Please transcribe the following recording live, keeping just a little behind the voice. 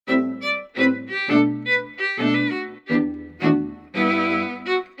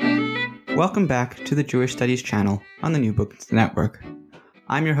Welcome back to the Jewish Studies channel on the New Books Network.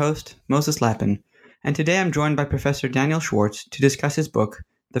 I'm your host, Moses Lappin, and today I'm joined by Professor Daniel Schwartz to discuss his book,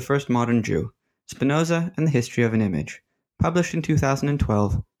 The First Modern Jew, Spinoza and the History of an Image, published in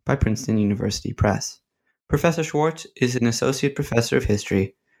 2012 by Princeton University Press. Professor Schwartz is an associate professor of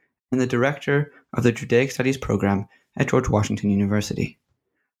history and the director of the Judaic Studies program at George Washington University.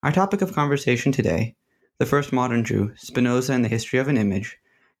 Our topic of conversation today, The First Modern Jew, Spinoza and the History of an Image,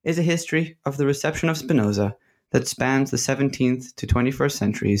 is a history of the reception of Spinoza that spans the 17th to 21st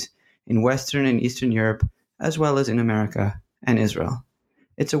centuries in Western and Eastern Europe, as well as in America and Israel.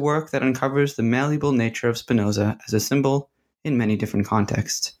 It's a work that uncovers the malleable nature of Spinoza as a symbol in many different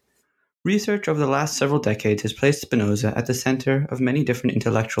contexts. Research over the last several decades has placed Spinoza at the center of many different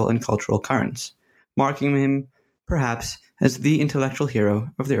intellectual and cultural currents, marking him, perhaps, as the intellectual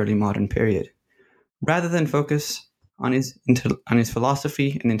hero of the early modern period. Rather than focus on his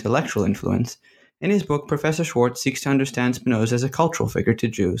philosophy and intellectual influence, in his book, Professor Schwartz seeks to understand Spinoza as a cultural figure to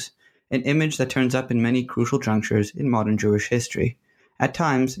Jews, an image that turns up in many crucial junctures in modern Jewish history, at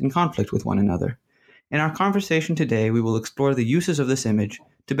times in conflict with one another. In our conversation today, we will explore the uses of this image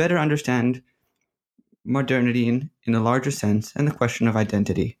to better understand modernity in a larger sense and the question of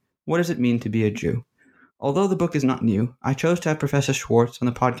identity. What does it mean to be a Jew? Although the book is not new, I chose to have Professor Schwartz on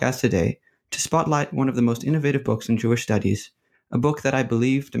the podcast today to spotlight one of the most innovative books in Jewish studies, a book that I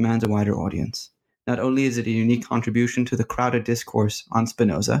believe demands a wider audience. Not only is it a unique contribution to the crowded discourse on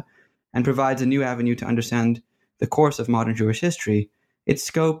Spinoza and provides a new avenue to understand the course of modern Jewish history, its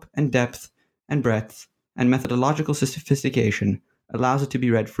scope and depth and breadth and methodological sophistication allows it to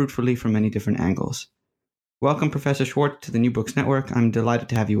be read fruitfully from many different angles. Welcome, Professor Schwartz, to the New Books Network. I'm delighted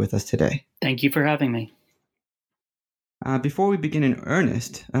to have you with us today. Thank you for having me. Before we begin in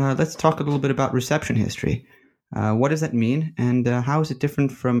earnest, let's talk a little bit about reception history. What does that mean, and how is it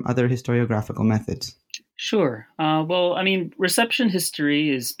different from other historiographical methods? Sure. Reception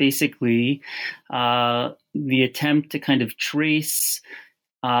history is basically the attempt to kind of trace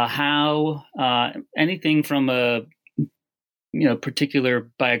how anything from a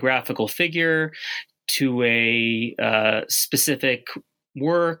particular biographical figure to a specific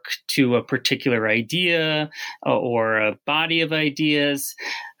work to a particular idea or a body of ideas.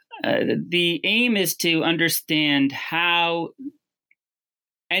 The aim is to understand how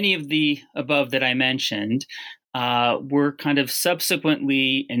any of the above that I mentioned were kind of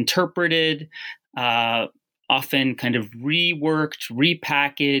subsequently interpreted, often kind of reworked,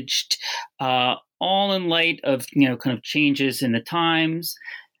 repackaged, all in light of kind of changes in the times.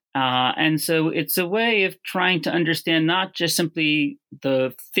 And so it's a way of trying to understand not just simply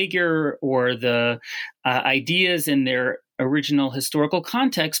the figure or the ideas in their original historical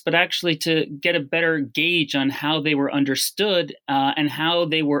context, but actually to get a better gauge on how they were understood and how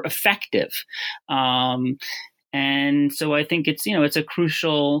they were effective. And so I think it's a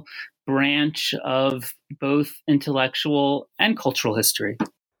crucial branch of both intellectual and cultural history.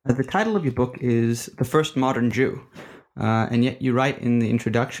 The title of your book is The First Modern Jew. And yet you write in the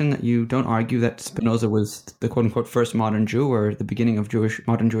introduction that you don't argue that Spinoza was the quote-unquote first modern Jew or the beginning of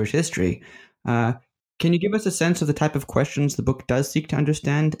modern Jewish history. Can you give us a sense of the type of questions the book does seek to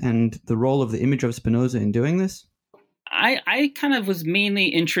understand and the role of the image of Spinoza in doing this? I kind of was mainly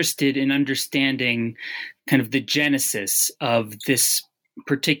interested in understanding kind of the genesis of this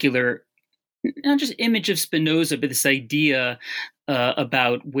particular, not just image of Spinoza, but this idea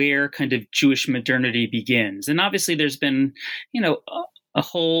about where kind of Jewish modernity begins. And obviously there's been, a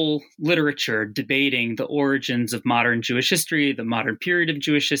whole literature debating the origins of modern Jewish history, the modern period of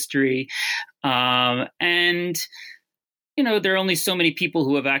Jewish history. And there are only so many people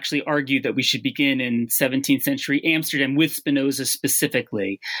who have actually argued that we should begin in 17th century Amsterdam with Spinoza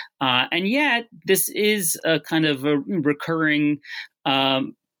specifically. And yet this is a kind of a recurring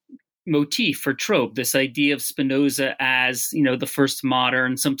motif or trope, this idea of Spinoza as, the first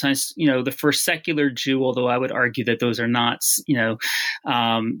modern, sometimes, the first secular Jew, although I would argue that those are not,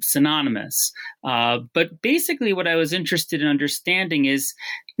 synonymous. But basically what I was interested in understanding is,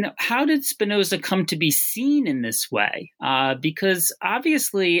 how did Spinoza come to be seen in this way? Because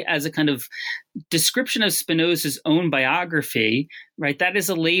obviously as a kind of description of Spinoza's own biography, right, that is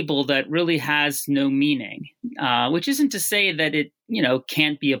a label that really has no meaning, which isn't to say that it,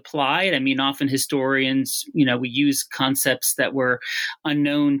 can't be applied. I mean, often historians, we use concepts that were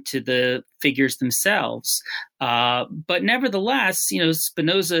unknown to the figures themselves. But nevertheless,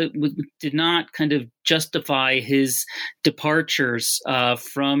 Spinoza did not kind of justify his departures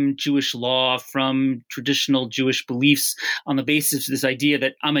from Jewish law, from traditional Jewish beliefs on the basis of this idea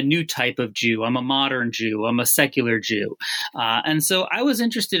that I'm a new type of Jew, I'm a modern Jew, I'm a secular Jew. And so I was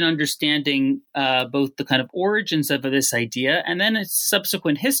interested in understanding both the kind of origins of this idea and then its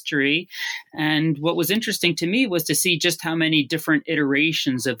subsequent history. And what was interesting to me was to see just how many different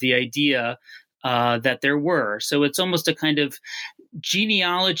iterations of the idea that there were. So it's almost a kind of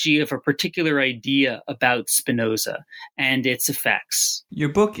genealogy of a particular idea about Spinoza and its effects. Your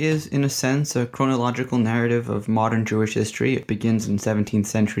book is, in a sense, a chronological narrative of modern Jewish history. It begins in 17th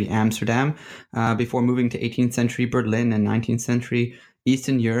century Amsterdam, before moving to 18th century Berlin and 19th century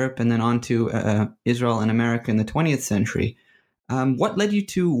Eastern Europe, and then on to Israel and America in the 20th century. What led you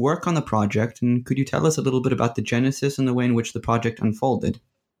to work on the project, and could you tell us a little bit about the genesis and the way in which the project unfolded?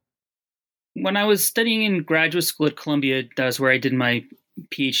 When I was studying in graduate school at Columbia, that was where I did my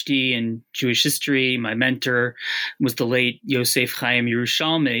PhD in Jewish history. My mentor was the late Yosef Chaim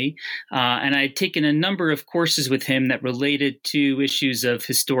Yerushalmi, and I had taken a number of courses with him that related to issues of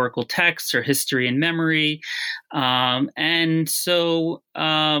historical texts or history and memory. And so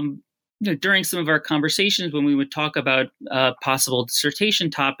during some of our conversations, when we would talk about possible dissertation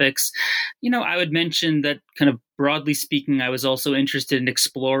topics, I would mention that kind of broadly speaking, I was also interested in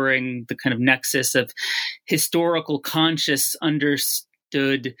exploring the kind of nexus of historical consciousness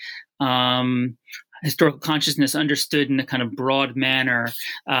understood in a kind of broad manner,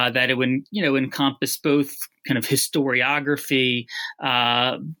 that it would, encompass both kind of historiography,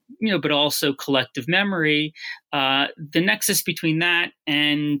 but also collective memory. The nexus between that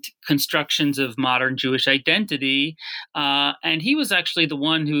and constructions of modern Jewish identity. And he was actually the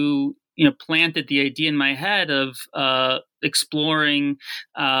one who, planted the idea in my head of exploring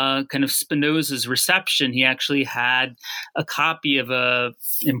kind of Spinoza's reception. He actually had a copy of an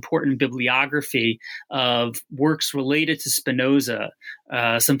important bibliography of works related to Spinoza,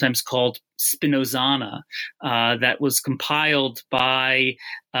 sometimes called Spinozana, that was compiled by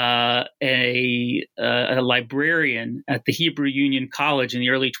a librarian at the Hebrew Union College in the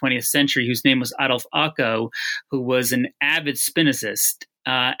early 20th century, whose name was Adolf Acko, who was an avid Spinozist.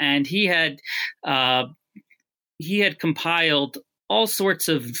 And he had compiled all sorts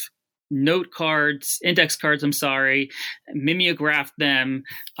of index cards, mimeographed them,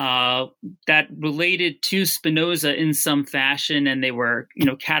 that related to Spinoza in some fashion. And they were,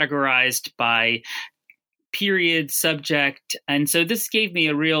 categorized by period, subject. And so this gave me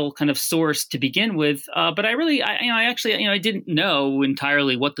a real kind of source to begin with. But I didn't know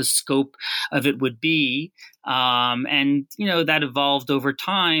entirely what the scope of it would be. And that evolved over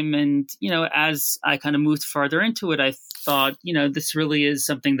time. And, as I kind of moved farther into it, I thought, this really is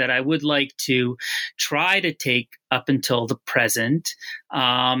something that I would like to try to take up until the present.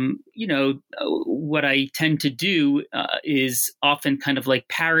 What I tend to do is often kind of like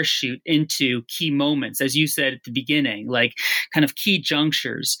parachute into key moments, as you said at the beginning, like kind of key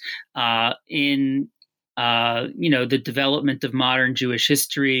junctures in the development of modern Jewish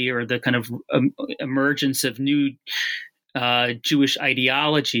history, or the kind of emergence of new Jewish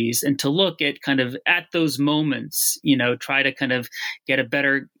ideologies, and to look at kind of at those moments, try to kind of get a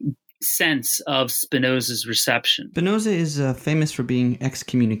better sense of Spinoza's reception. Spinoza is famous for being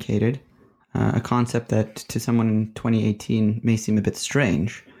excommunicated, a concept that to someone in 2018 may seem a bit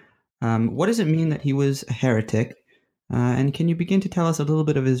strange. What does it mean that he was a heretic? And can you begin to tell us a little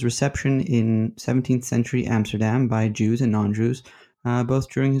bit of his reception in 17th century Amsterdam by Jews and non-Jews, both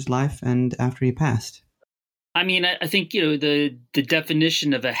during his life and after he passed? I mean, I think, the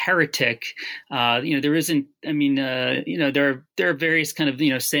definition of a heretic, there isn't, there are various kind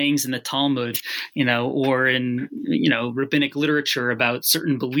of, sayings in the Talmud, or in, rabbinic literature about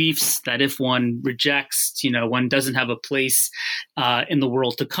certain beliefs that if one rejects, one doesn't have a place in the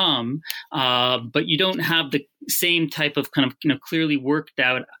world to come. But you don't have the same type of kind of, clearly worked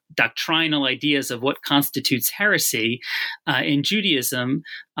out doctrinal ideas of what constitutes heresy in Judaism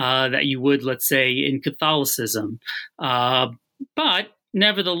that you would, let's say, in Catholicism. But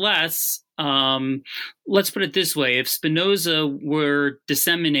nevertheless, let's put it this way. If Spinoza were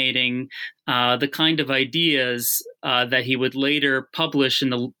disseminating the kind of ideas that he would later publish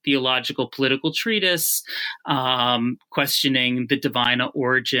in the Theological Political Treatise, questioning the divine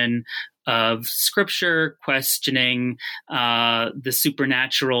origin of Scripture, questioning the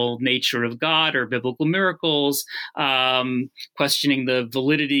supernatural nature of God or biblical miracles, questioning the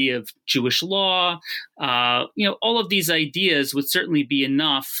validity of Jewish law, all of these ideas would certainly be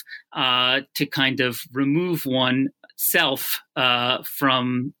enough to kind of remove one self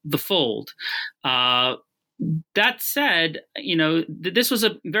from the fold. That said, this was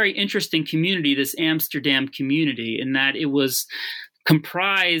a very interesting community, this Amsterdam community, in that it was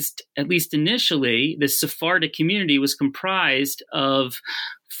comprised, at least initially, the Sephardic community was comprised of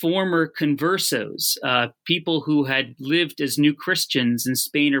former conversos, people who had lived as new Christians in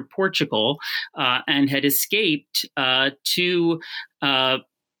Spain or Portugal and had escaped to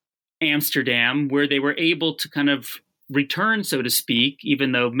Amsterdam, where they were able to kind of return, so to speak,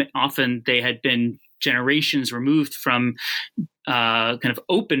 even though often they had been generations removed from kind of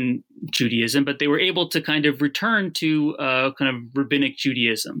open Judaism, but they were able to kind of return to kind of rabbinic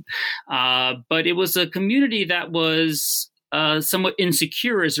Judaism. But it was a community that was somewhat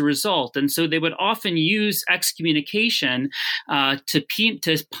insecure as a result. And so they would often use excommunication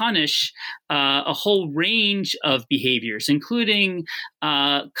to punish a whole range of behaviors, including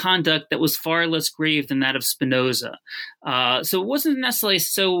conduct that was far less grave than that of Spinoza. So it wasn't necessarily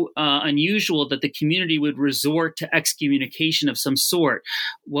so unusual that the community would resort to excommunication of some sort.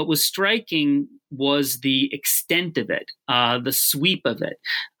 What was striking was the extent of it, the sweep of it,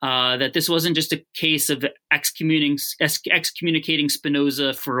 that this wasn't just a case of excommunicating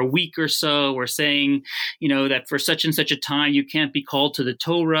Spinoza for a week or so, or saying, that for such and such a time you can't be called to the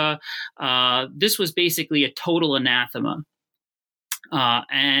Torah. This was basically a total anathema.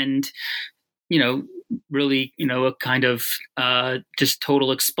 And, really, a kind of just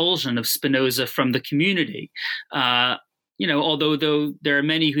total expulsion of Spinoza from the community. Although there are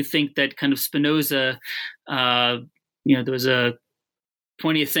many who think that kind of Spinoza, there was a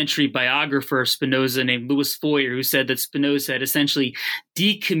 20th century biographer of Spinoza named Louis Foyer who said that Spinoza had essentially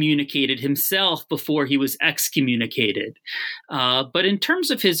decommunicated himself before he was excommunicated. But in terms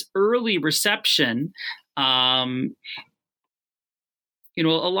of his early reception, a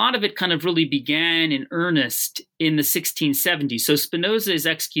lot of it kind of really began in earnest in the 1670s. So Spinoza is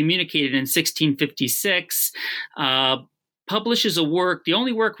excommunicated in 1656, publishes a work, the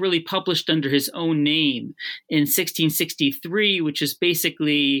only work really published under his own name, in 1663, which is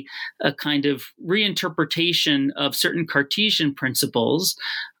basically a kind of reinterpretation of certain Cartesian principles.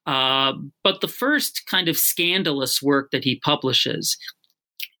 But the first kind of scandalous work that he publishes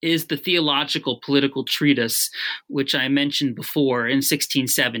is the Theological Political Treatise, which I mentioned before, in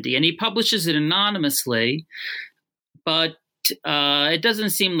 1670. And he publishes it anonymously, but it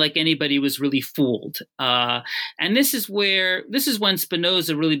doesn't seem like anybody was really fooled. And this is when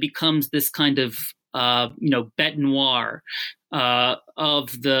Spinoza really becomes this kind of, bête noire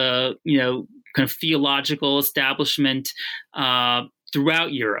of the, kind of theological establishment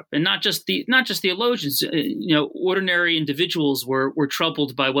throughout Europe, and not just theologians. Ordinary individuals were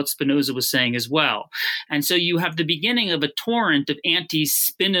troubled by what Spinoza was saying as well. And so you have the beginning of a torrent of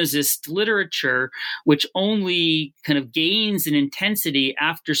anti-Spinozist literature, which only kind of gains in intensity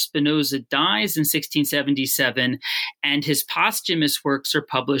after Spinoza dies in 1677, and his posthumous works are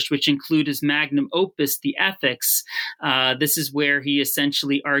published, which include his magnum opus, The Ethics. This is where he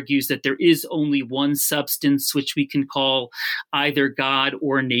essentially argues that there is only one substance, which we can call either God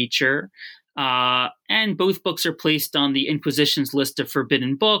or nature. And both books are placed on the Inquisition's list of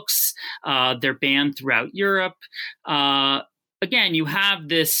forbidden books. They're banned throughout Europe. Again, you have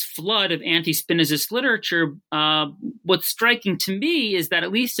this flood of anti-Spinozist literature. What's striking to me is that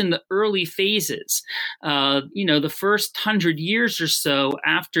at least in the early phases, the first 100 years or so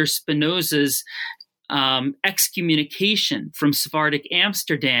after Spinoza's excommunication from Sephardic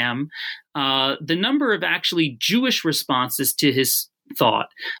Amsterdam, the number of actually Jewish responses to his thought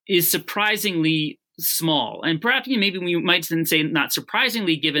is surprisingly small. And perhaps maybe we might then say not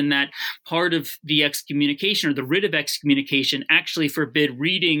surprisingly, given that part of the excommunication, or the writ of excommunication, actually forbid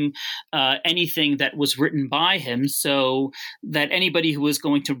reading anything that was written by him, so that anybody who was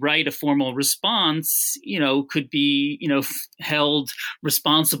going to write a formal response, could be, held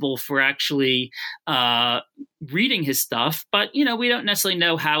responsible for actually reading his stuff. But, we don't necessarily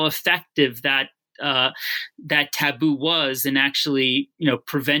know how effective that taboo was in actually,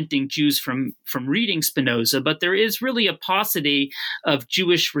 preventing Jews from reading Spinoza. But there is really a paucity of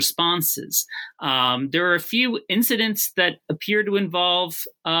Jewish responses. There are a few incidents that appear to involve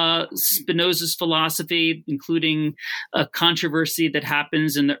Spinoza's philosophy, including a controversy that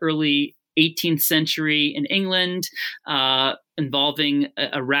happens in the early 18th century in England, involving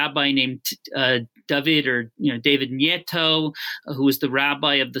a rabbi named David Nieto, who was the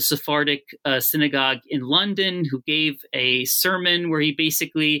rabbi of the Sephardic synagogue in London, who gave a sermon where he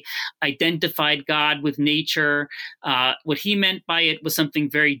basically identified God with nature. What he meant by it was something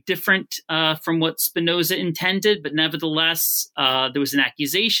very different from what Spinoza intended, but nevertheless, there was an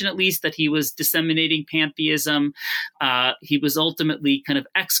accusation, at least, that he was disseminating pantheism. He was ultimately kind of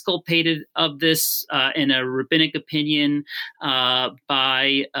exculpated of this in a rabbinic opinion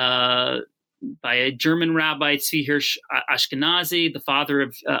by a German rabbi, Tzvi Hirsch Ashkenazi, the father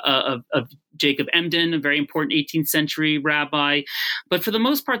of Jacob Emden, a very important 18th century rabbi. But for the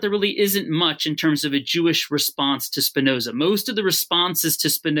most part, there really isn't much in terms of a Jewish response to Spinoza. Most of the responses to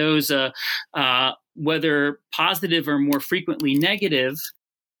Spinoza, whether positive or more frequently negative,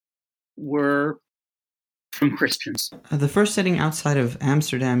 were from Christians. The first setting outside of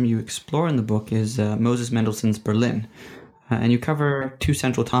Amsterdam you explore in the book is Moses Mendelssohn's Berlin. And you cover two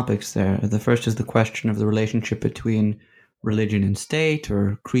central topics there. The first is the question of the relationship between religion and state,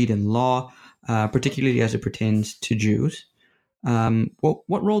 or creed and law, particularly as it pertains to Jews.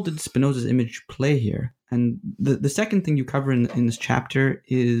 What role did Spinoza's image play here? And the second thing you cover in this chapter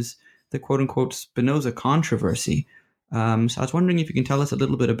is the quote-unquote Spinoza controversy. So I was wondering if you can tell us a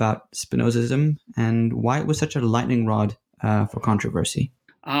little bit about Spinozism and why it was such a lightning rod for controversy.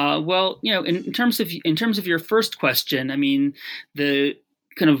 Well, in terms of your first question, I mean, the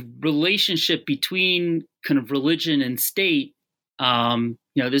kind of relationship between kind of religion and state,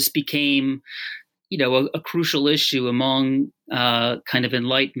 this became, a crucial issue among kind of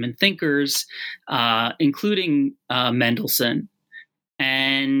Enlightenment thinkers, including Mendelssohn.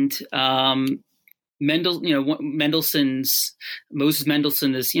 And Moses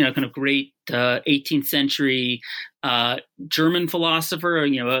Mendelssohn is, kind of great 18th century German philosopher,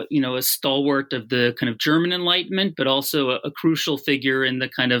 a stalwart of the kind of German Enlightenment, but also a crucial figure in the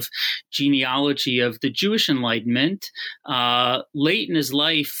kind of genealogy of the Jewish Enlightenment. Late in his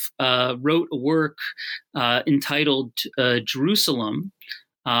life, wrote a work entitled Jerusalem,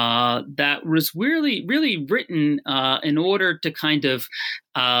 that was really, really written in order to kind of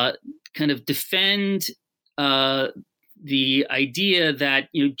defend the idea that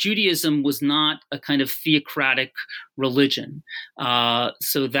Judaism was not a kind of theocratic religion,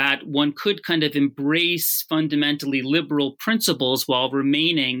 so that one could kind of embrace fundamentally liberal principles while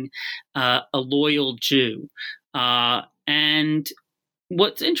remaining a loyal Jew. And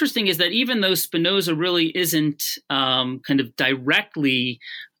what's interesting is that even though Spinoza really isn't kind of directly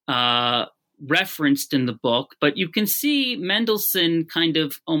referenced in the book, but you can see Mendelssohn kind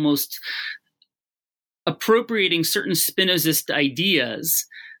of almost appropriating certain Spinozist ideas.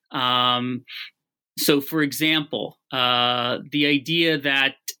 So, for example, the idea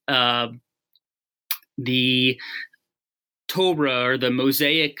that the Torah, or the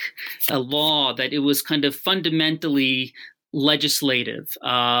Mosaic law, that it was kind of fundamentally legislative,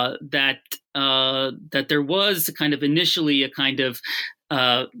 that there was kind of initially a kind of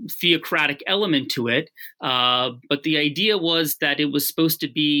theocratic element to it, but the idea was that it was supposed to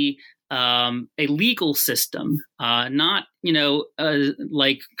be a legal system, not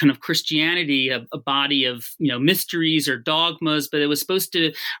like kind of Christianity, a body of mysteries or dogmas, but it was supposed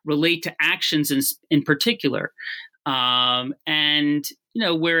to relate to actions in particular. And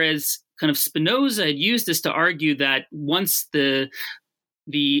whereas kind of Spinoza had used this to argue that once the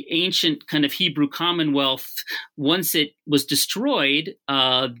ancient kind of Hebrew Commonwealth, once it was destroyed,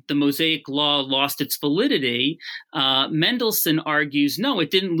 the Mosaic law lost its validity. Mendelssohn argues, no, it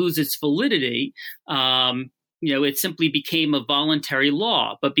didn't lose its validity. It simply became a voluntary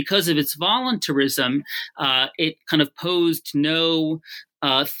law. But because of its voluntarism, it kind of posed no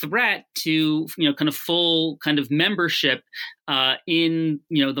threat to kind of full kind of membership in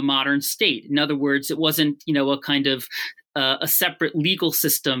the modern state. In other words, it wasn't a kind of a separate legal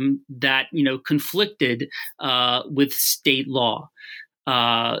system that conflicted with state law.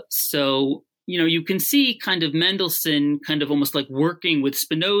 So you can see kind of Mendelssohn kind of almost like working with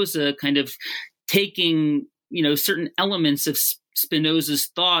Spinoza, kind of taking certain elements of Spinoza's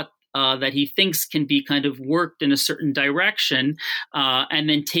thought that he thinks can be kind of worked in a certain direction, and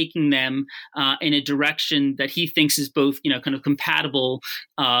then taking them in a direction that he thinks is both kind of compatible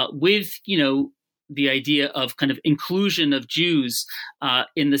with the idea of kind of inclusion of Jews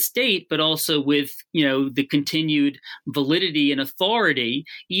in the state, but also with the continued validity and authority,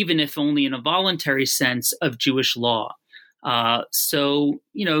 even if only in a voluntary sense, of Jewish law. So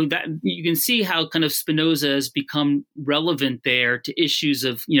that you can see how kind of Spinoza has become relevant there to issues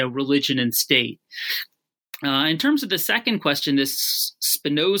of religion and state. In terms of the second question, this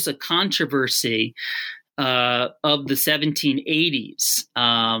Spinoza controversy, of the 1780s.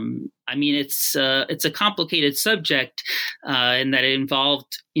 I mean, it's a complicated subject in that it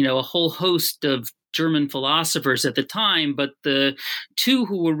involved, a whole host of German philosophers at the time, but the two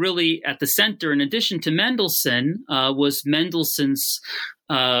who were really at the center, in addition to Mendelssohn, was Mendelssohn's,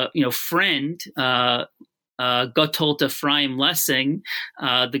 friend, Gotthold Ephraim Lessing,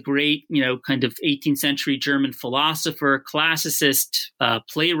 the great, kind of 18th century German philosopher, classicist,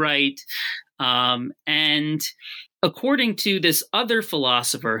 playwright, and according to this other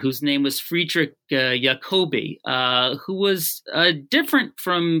philosopher, whose name was Friedrich Jacobi, who was different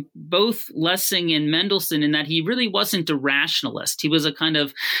from both Lessing and Mendelssohn in that he really wasn't a rationalist. He was a kind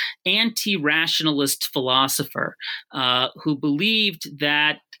of anti-rationalist philosopher who believed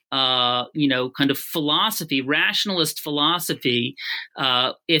that kind of philosophy, rationalist philosophy,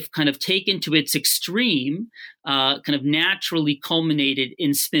 if kind of taken to its extreme, kind of naturally culminated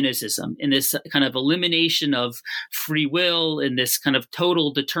in Spinozism, in this kind of elimination of free will, in this kind of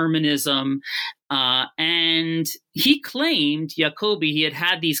total determinism. And he claimed, Jacobi, he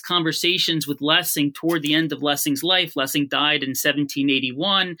had these conversations with Lessing toward the end of Lessing's life. Lessing died in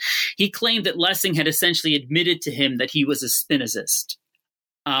 1781. He claimed that Lessing had essentially admitted to him that he was a Spinozist.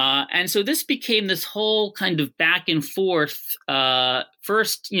 And so this became this whole kind of back and forth.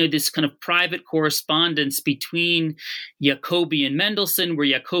 First, this kind of private correspondence between Jacobi and Mendelssohn, where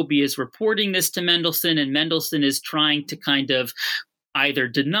Jacobi is reporting this to Mendelssohn, and Mendelssohn is trying to kind of either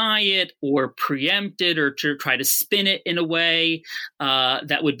deny it or preempt it or to try to spin it in a way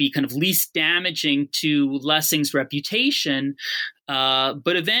that would be kind of least damaging to Lessing's reputation.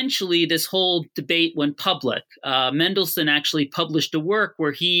 But eventually this whole debate went public. Mendelssohn actually published a work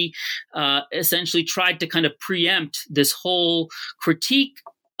where he essentially tried to kind of preempt this whole critique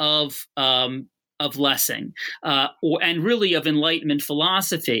of Lessing, and really of Enlightenment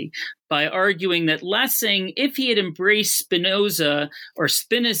philosophy, by arguing that Lessing, if he had embraced Spinoza or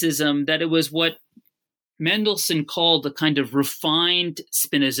Spinozism, that it was what Mendelssohn called a kind of refined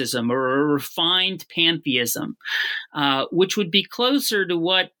Spinozism or a refined pantheism, which would be closer to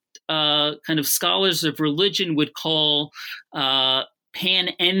what kind of scholars of religion would call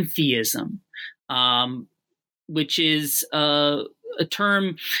panentheism, which is a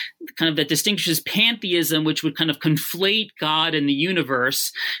term kind of that distinguishes pantheism, which would kind of conflate God and the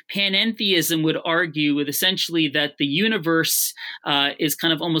universe. Panentheism would argue with essentially that the universe is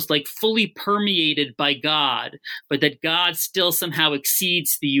kind of almost like fully permeated by God, but that God still somehow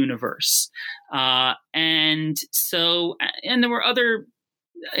exceeds the universe. And there were other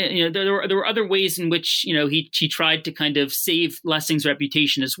there were other ways in which he tried to kind of save Lessing's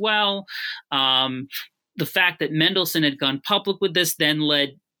reputation as well. The fact that Mendelssohn had gone public with this then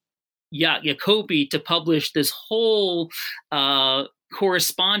led Jacobi to publish this whole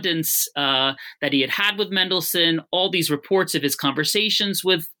correspondence that he had with Mendelssohn, all these reports of his conversations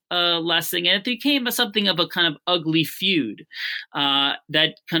with Lessing, and it became something of a kind of ugly feud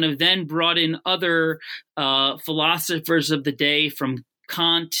that kind of then brought in other philosophers of the day, from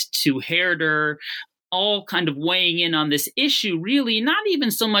Kant to Herder, all kind of weighing in on this issue, really not even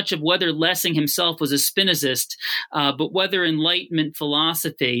so much of whether Lessing himself was a Spinozist, but whether Enlightenment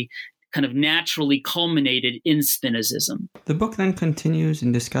philosophy kind of naturally culminated in Spinozism. The book then continues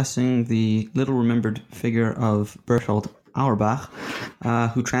in discussing the little-remembered figure of Bertolt Auerbach,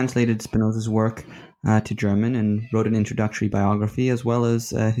 who translated Spinoza's work to German and wrote an introductory biography as well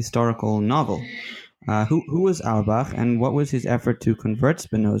as a historical novel. Who was Auerbach, and what was his effort to convert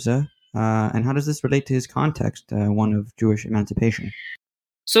Spinoza? And how does this relate to his context, one of Jewish emancipation?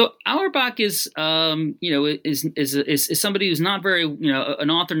 So Auerbach is somebody who's not very, an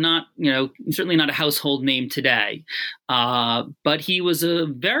author, not, certainly not a household name today, but he was a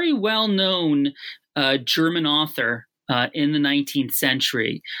very well-known German author in the 19th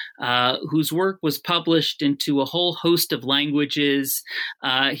century, whose work was published into a whole host of languages.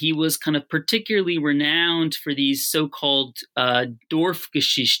 He was kind of particularly renowned for these so-called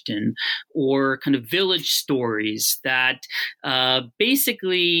Dorfgeschichten, or kind of village stories that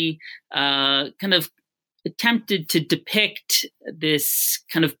basically kind of attempted to depict this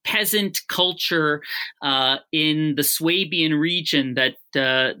kind of peasant culture in the Swabian region that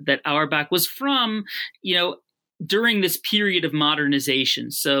Auerbach was from, during this period of modernization.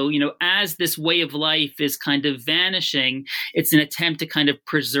 So, as this way of life is kind of vanishing, it's an attempt to kind of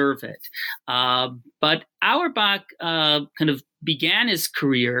preserve it. But Auerbach kind of began his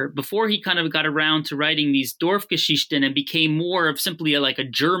career before he kind of got around to writing these Dorfgeschichten and became more of simply like a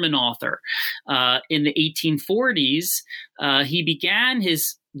German author. In the 1840s, he began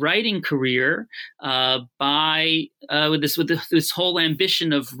his writing career with this whole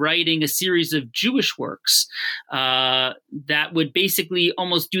ambition of writing a series of Jewish works that would basically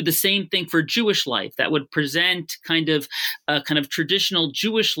almost do the same thing for Jewish life, that would present kind of traditional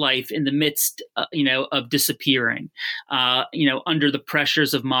Jewish life in the midst of disappearing under the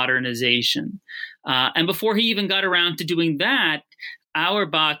pressures of modernization. And before he even got around to doing that,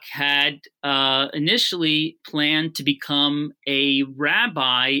 Auerbach had initially planned to become a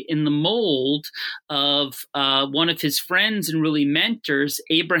rabbi in the mold of one of his friends and really mentors,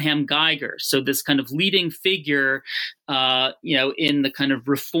 Abraham Geiger. So this kind of leading figure, in the kind of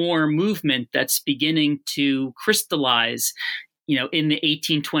reform movement that's beginning to crystallize in the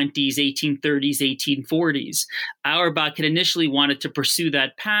 1820s, 1830s, 1840s. Auerbach had initially wanted to pursue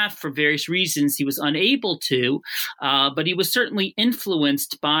that path for various reasons. He was unable to, but he was certainly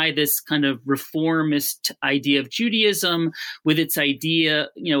influenced by this kind of reformist idea of Judaism, with its idea,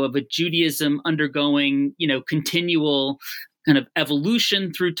 of a Judaism undergoing, continual kind of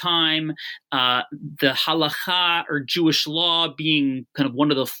evolution through time, the halakha, or Jewish law, being kind of one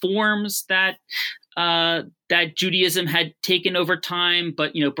of the forms that Judaism had taken over time,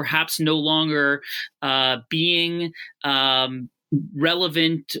 but perhaps no longer being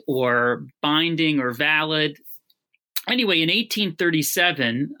relevant or binding or valid. Anyway, in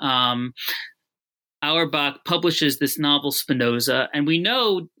 1837, Auerbach publishes this novel Spinoza, and we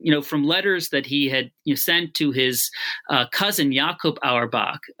know, from letters that he had sent to his cousin Jakob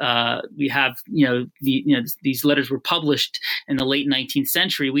Auerbach. We have, these letters were published in the late 19th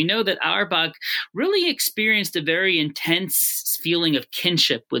century. We know that Auerbach really experienced a very intense feeling of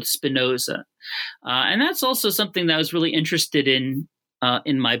kinship with Spinoza, and that's also something that I was really interested in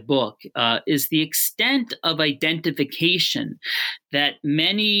my book, is the extent of identification that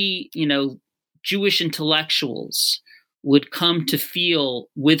many, Jewish intellectuals would come to feel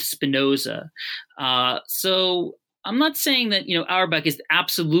with Spinoza. So I'm not saying that, Auerbach is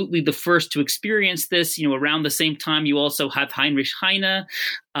absolutely the first to experience this. Around the same time, you also have Heinrich Heine,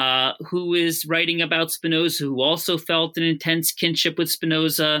 who is writing about Spinoza, who also felt an intense kinship with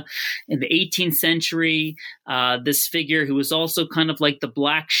Spinoza. In the 18th century, this figure who was also kind of like the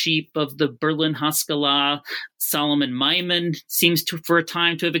black sheep of the Berlin Haskalah, Solomon Maimon, seems to, for a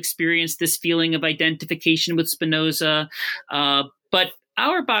time, to have experienced this feeling of identification with Spinoza. But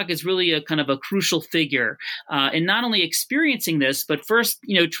Auerbach is really a kind of a crucial figure in not only experiencing this, but first,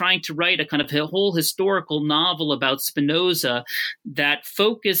 trying to write a kind of a whole historical novel about Spinoza that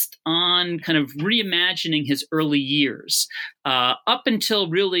focused on kind of reimagining his early years up until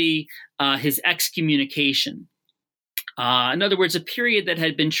really his excommunication. In other words, a period that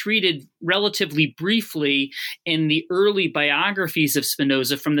had been treated relatively briefly in the early biographies of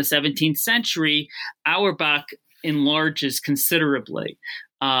Spinoza from the 17th century, Auerbach enlarges considerably,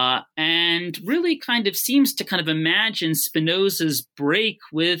 and really kind of seems to kind of imagine Spinoza's break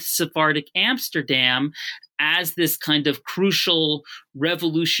with Sephardic Amsterdam as this kind of crucial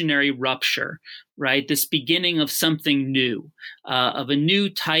revolutionary rupture, right? This beginning of something new, of a new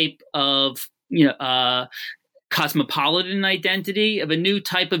type of, cosmopolitan identity, of a new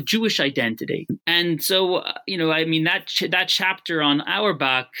type of Jewish identity. And so, that chapter on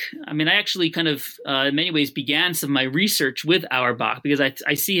Auerbach, I actually kind of, in many ways, began some of my research with Auerbach because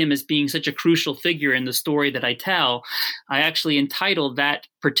I see him as being such a crucial figure in the story that I tell. I actually entitled that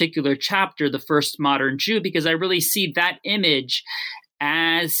particular chapter, The First Modern Jew, because I really see that image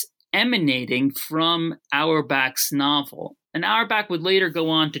as emanating from Auerbach's novel. And Auerbach would later go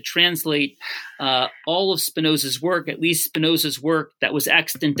on to translate all of Spinoza's work, at least Spinoza's work that was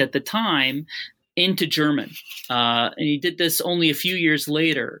extant at the time, into German. And he did this only a few years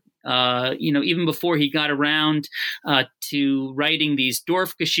later, even before he got around to writing these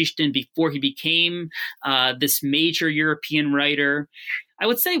Dorfgeschichten, before he became this major European writer. I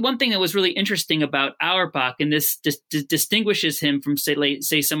would say one thing that was really interesting about Auerbach, and this distinguishes him from,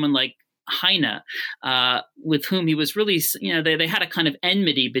 say someone like Heine, with whom he was really, they had a kind of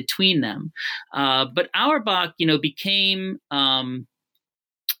enmity between them. But Auerbach, became,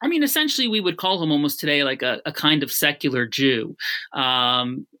 essentially we would call him almost today like a kind of secular Jew,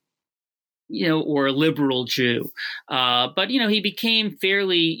 or a liberal Jew. But, he became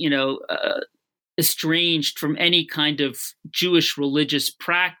fairly, estranged from any kind of Jewish religious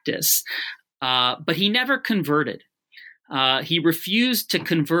practice. But he never converted. He refused to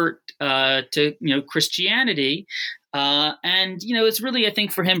convert to Christianity, and it's really, I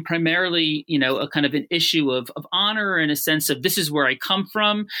think, for him primarily a kind of an issue of honor, and a sense of, this is where I come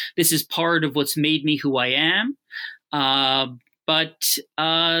from, this is part of what's made me who I am. But,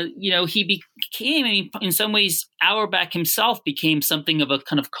 he became, in some ways, Auerbach himself became something of a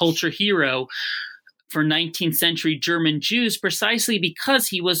kind of culture hero for 19th century German Jews, precisely because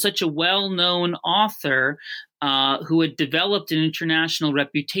he was such a well-known author who had developed an international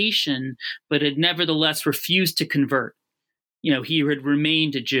reputation, but had nevertheless refused to convert. He had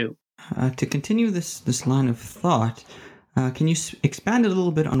remained a Jew. To continue this line of thought, can you expand a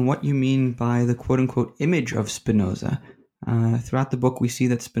little bit on what you mean by the quote-unquote image of Spinoza? Throughout the book, we see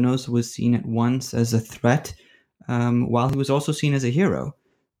that Spinoza was seen at once as a threat, while he was also seen as a hero.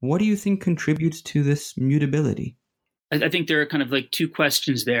 What do you think contributes to this mutability? I think there are kind of like two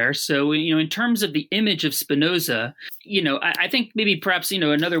questions there. So, in terms of the image of Spinoza, I think maybe perhaps,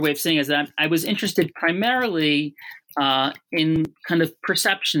 another way of saying is that I was interested primarily in kind of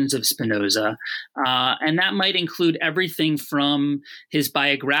perceptions of Spinoza. And that might include everything from his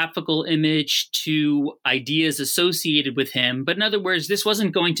biographical image to ideas associated with him. But in other words, this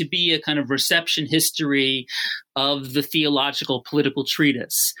wasn't going to be a kind of reception history of the theological political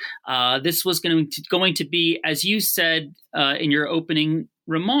treatise. This was going to be, as you said in your opening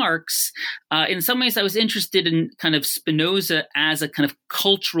remarks, in some ways I was interested in kind of Spinoza as a kind of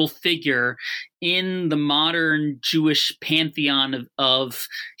cultural figure in the modern Jewish pantheon of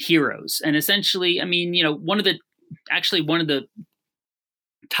heroes. And essentially, one of the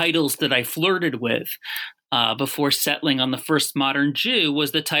titles that I flirted with before settling on the first modern Jew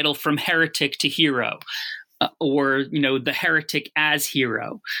was the title From Heretic to Hero. Or, the heretic as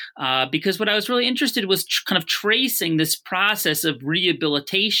hero. Because what I was really interested in was kind of tracing this process of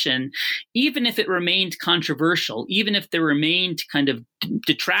rehabilitation, even if it remained controversial, even if there remained kind of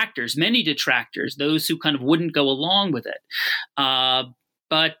detractors, many detractors, those who kind of wouldn't go along with it.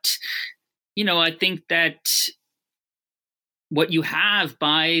 But, I think that what you have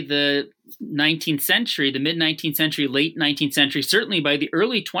by the 19th century, the mid-19th century, late 19th century, certainly by the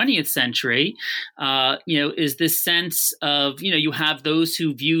early 20th century, is this sense of, you have those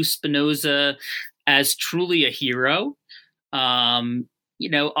who view Spinoza as truly a hero, often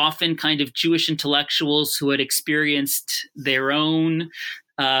kind of Jewish intellectuals who had experienced their own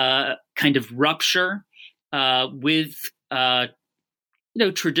kind of rupture with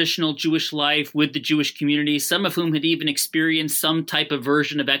traditional Jewish life with the Jewish community, some of whom had even experienced some type of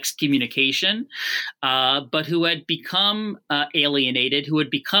version of excommunication, but who had become alienated, who had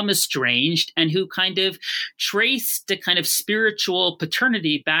become estranged, and who kind of traced a kind of spiritual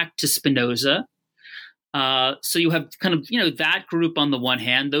paternity back to Spinoza. So you have kind of, that group on the one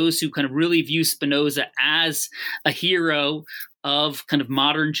hand, those who kind of really view Spinoza as a hero of kind of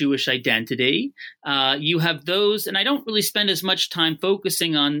modern Jewish identity. You have those, and I don't really spend as much time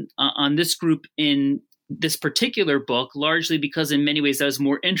focusing on this group in this particular book, largely because in many ways I was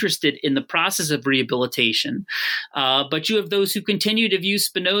more interested in the process of rehabilitation. But you have those who continue to view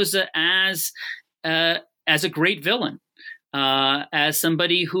Spinoza as a great villain, as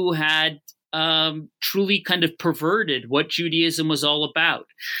somebody who had truly kind of perverted what Judaism was all about.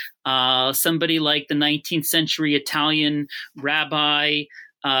 Somebody like the 19th century Italian rabbi,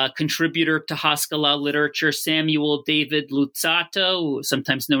 contributor to Haskalah literature, Samuel David Luzzatto,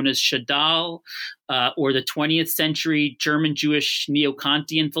 sometimes known as Shadal, or the 20th century German Jewish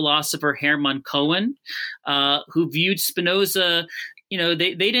neo-Kantian philosopher Hermann Cohen, who viewed Spinoza,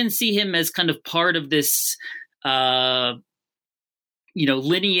 they didn't see him as kind of part of this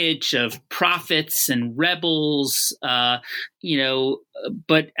lineage of prophets and rebels,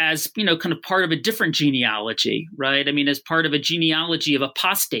 but as, kind of part of a different genealogy, right? As part of a genealogy of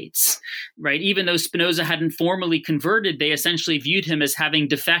apostates, right? Even though Spinoza hadn't formally converted, they essentially viewed him as having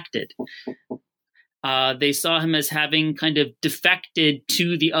defected. They saw him as having kind of defected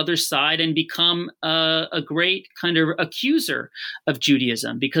to the other side and become a great kind of accuser of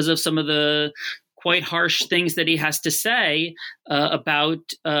Judaism because of some of the quite harsh things that he has to say about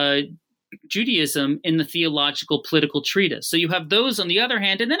Judaism in the theological political treatise. So you have those on the other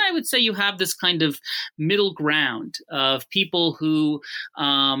hand, and then I would say you have this kind of middle ground of people who,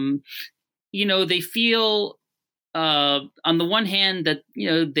 they feel on the one hand that,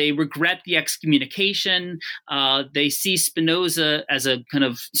 they regret the excommunication. They see Spinoza as a kind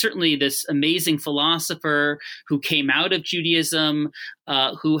of certainly this amazing philosopher who came out of Judaism,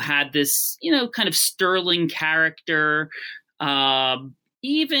 who had this, kind of sterling character,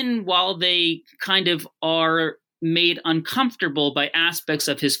 even while they kind of are made uncomfortable by aspects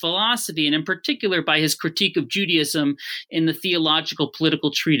of his philosophy, and in particular by his critique of Judaism in the theological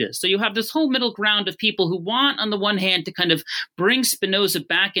political treatise. So you have this whole middle ground of people who want, on the one hand, to kind of bring Spinoza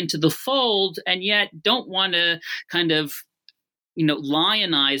back into the fold, and yet don't want to kind of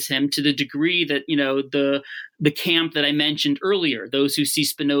lionize him to the degree that, the camp that I mentioned earlier, those who see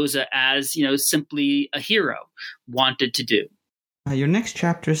Spinoza as, simply a hero, wanted to do. Your next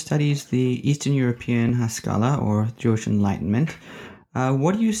chapter studies the Eastern European Haskalah, or Jewish Enlightenment.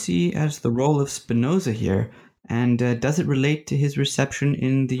 What do you see as the role of Spinoza here, and does it relate to his reception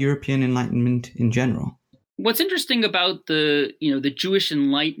in the European Enlightenment in general? What's interesting about the Jewish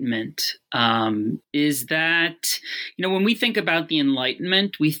Enlightenment is that, when we think about the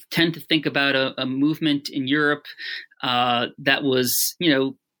Enlightenment, we tend to think about a movement in Europe that was,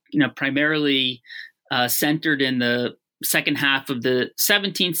 primarily centered in the second half of the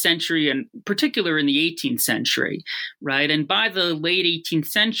 17th century, and particular in the 18th century, right? And by the late 18th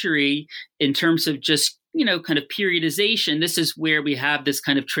century, in terms of just, kind of periodization, this is where we have this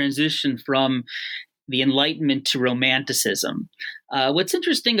kind of transition from the Enlightenment to Romanticism. What's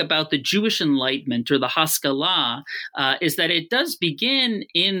interesting about the Jewish Enlightenment, or the Haskalah, is that it does begin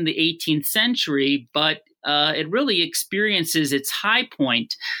in the 18th century, but it really experiences its high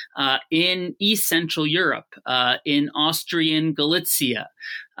point in East Central Europe, in Austrian Galicia,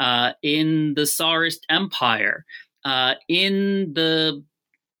 in the Tsarist Empire, in the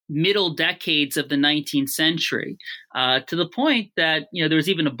middle decades of the 19th century, to the point that, there was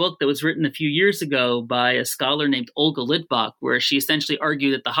even a book that was written a few years ago by a scholar named Olga Litvak, where she essentially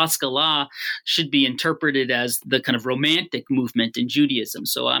argued that the Haskalah should be interpreted as the kind of romantic movement in Judaism.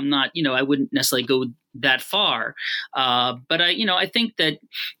 So I'm not, I wouldn't necessarily go that far. But I think that,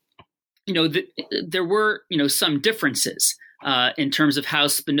 there were, some differences in terms of how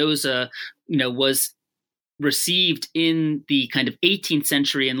Spinoza, was received in the kind of 18th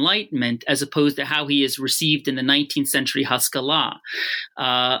century Enlightenment, as opposed to how he is received in the 19th century Haskalah.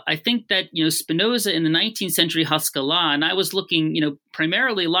 I think that, Spinoza in the 19th century Haskalah, and I was looking,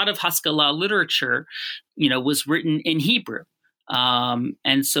 primarily a lot of Haskalah literature, was written in Hebrew.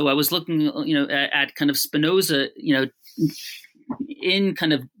 And so I was looking, at kind of Spinoza, in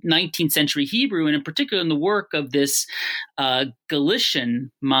kind of 19th century Hebrew, and in particular in the work of this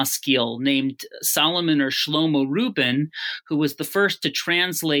Galician maskil named Solomon or Shlomo Rubin, who was the first to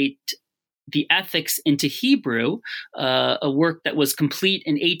translate the Ethics into Hebrew, a work that was complete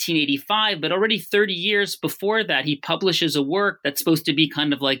in 1885, but already 30 years before that, he publishes a work that's supposed to be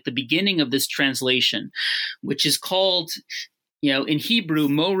kind of like the beginning of this translation, which is called, in Hebrew,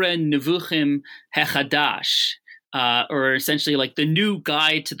 Moreh Nevuchim Hechadash, or essentially like the new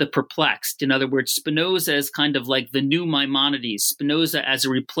guide to the perplexed. In other words, Spinoza is kind of like the new Maimonides, Spinoza as a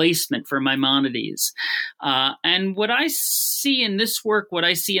replacement for Maimonides. And what I see in this work, what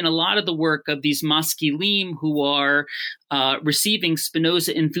I see in a lot of the work of these maskilim who are receiving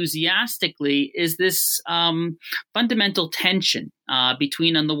Spinoza enthusiastically, is this fundamental tension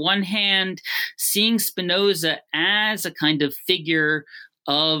between, on the one hand, seeing Spinoza as a kind of figure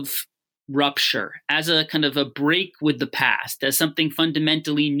of rupture, as a kind of a break with the past, as something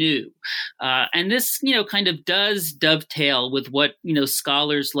fundamentally new. And this, kind of does dovetail with what,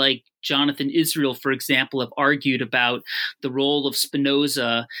 scholars like Jonathan Israel, for example, have argued about the role of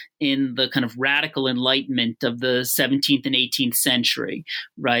Spinoza in the kind of radical enlightenment of the 17th and 18th century,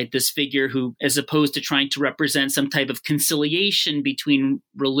 right? This figure who, as opposed to trying to represent some type of conciliation between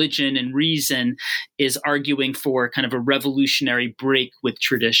religion and reason, is arguing for kind of a revolutionary break with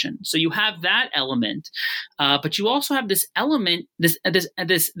tradition. So you have that element, but you also have this element, this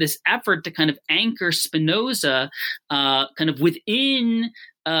effort to kind of anchor Spinoza kind of within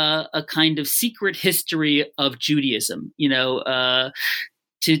a kind of secret history of Judaism,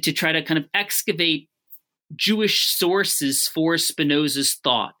 to try to kind of excavate Jewish sources for Spinoza's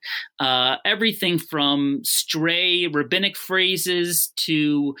thought. Everything from stray rabbinic phrases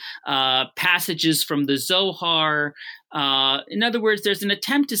to passages from the Zohar. In other words, there's an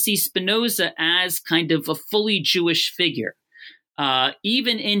attempt to see Spinoza as kind of a fully Jewish figure,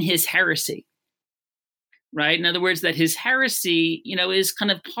 even in his heresy. Right. In other words, that his heresy, is kind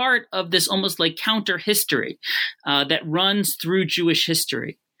of part of this almost like counter history that runs through Jewish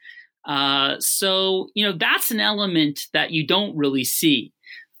history. So, that's an element that you don't really see,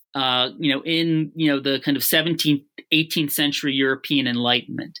 in, the kind of 17th, 18th century European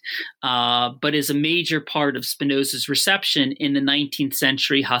Enlightenment, but is a major part of Spinoza's reception in the 19th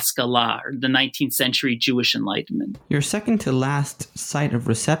century Haskalah, or the 19th century Jewish Enlightenment. Your second to last site of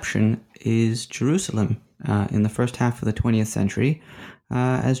reception is Jerusalem. In the first half of the 20th century,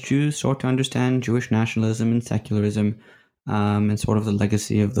 as Jews sought to understand Jewish nationalism and secularism, and sort of the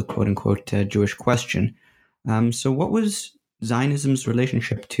legacy of the quote-unquote Jewish question. So what was Zionism's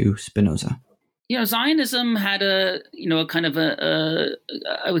relationship to Spinoza? Zionism had I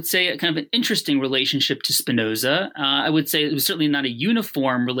would say, a kind of an interesting relationship to Spinoza. I would say it was certainly not a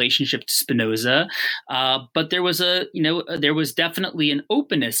uniform relationship to Spinoza, but there was definitely an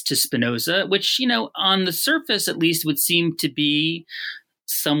openness to Spinoza, which, on the surface at least, would seem to be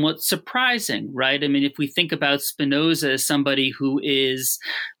somewhat surprising, right? I mean, if we think about Spinoza as somebody who is,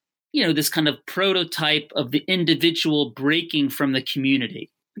 this kind of prototype of the individual breaking from the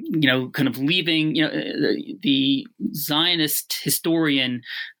community, kind of leaving, the Zionist historian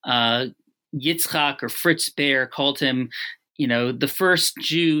Yitzhak or Fritz Baer called him, the first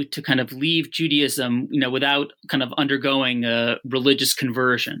Jew to kind of leave Judaism, without kind of undergoing a religious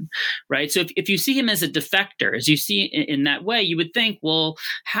conversion, right? So if you see him as a defector, as you see in that way, you would think, well,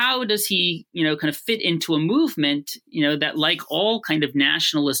 how does he, kind of fit into a movement, that, like all kind of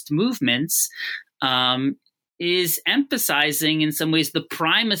nationalist movements, is emphasizing in some ways the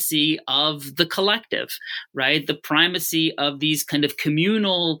primacy of the collective, right? The primacy of these kind of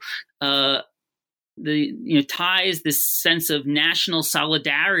communal ties, this sense of national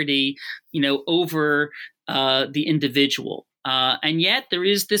solidarity, over the individual. And yet there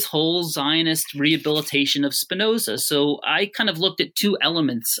is this whole Zionist rehabilitation of Spinoza. So I kind of looked at two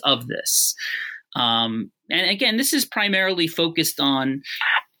elements of this. And again, this is primarily focused on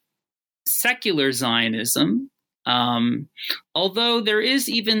secular Zionism, although there is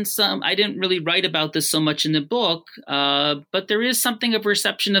even some, I didn't really write about this so much in the book, but there is something of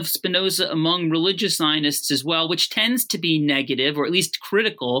reception of Spinoza among religious Zionists as well, which tends to be negative or at least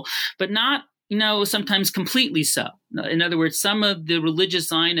critical, but not, sometimes completely so. In other words, some of the religious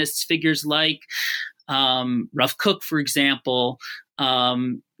Zionists, figures like Rav Kook, for example,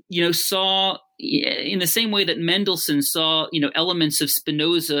 saw, in the same way that Mendelssohn saw, elements of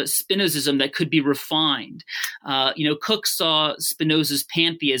Spinozism that could be refined. Kook saw Spinoza's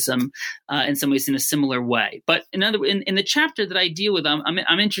pantheism in some ways in a similar way. But in the chapter that I deal with,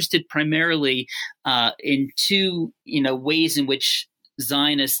 I'm interested primarily in two, ways in which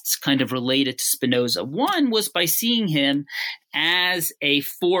Zionists kind of related to Spinoza. One was by seeing him as a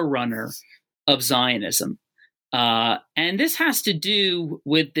forerunner of Zionism. And this has to do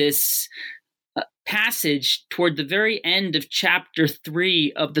with this passage toward the very end of chapter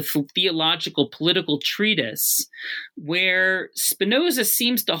 3 of the Theological Political Treatise, where Spinoza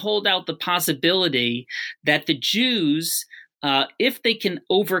seems to hold out the possibility that the Jews, if they can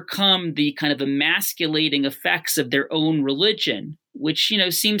overcome the kind of emasculating effects of their own religion, which,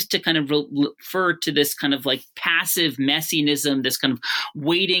 seems to kind of refer to this kind of like passive messianism, this kind of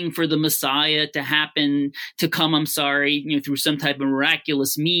waiting for the Messiah to come, through some type of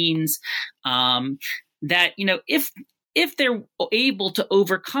miraculous means, that, if they're able to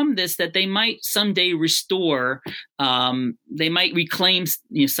overcome this, that they might someday restore, they might reclaim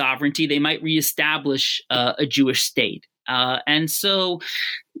sovereignty, they might reestablish a Jewish state. And so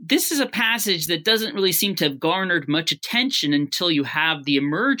this is a passage that doesn't really seem to have garnered much attention until you have the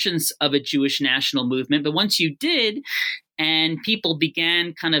emergence of a Jewish national movement. But once you did, and people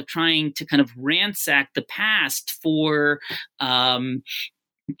began kind of trying to kind of ransack the past for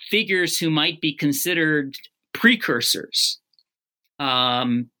figures who might be considered precursors,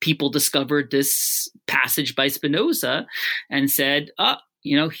 people discovered this passage by Spinoza and said,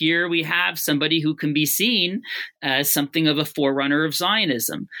 here we have somebody who can be seen as something of a forerunner of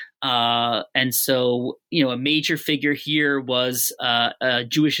Zionism. And so, a major figure here was a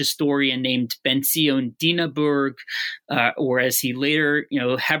Jewish historian named Ben-Zion Dinaburg, or as he later,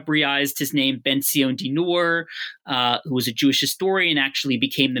 Hebraized his name, Ben-Zion Dinur, who was a Jewish historian, actually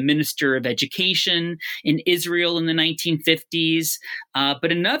became the Minister of Education in Israel in the 1950s.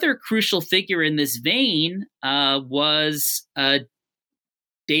 But another crucial figure in this vein was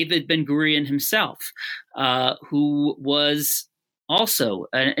David Ben-Gurion himself, who was also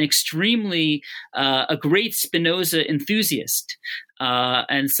an extremely a great Spinoza enthusiast,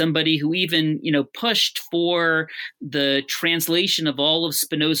 and somebody who even pushed for the translation of all of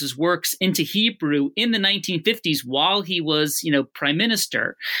Spinoza's works into Hebrew in the 1950s while he was prime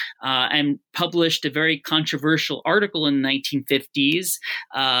minister, and published a very controversial article in the 1950s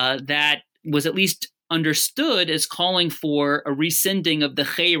that was at least understood as calling for a rescinding of the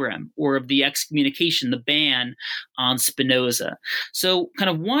cherem, or of the excommunication, the ban on Spinoza. So kind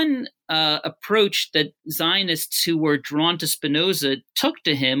of one approach that Zionists who were drawn to Spinoza took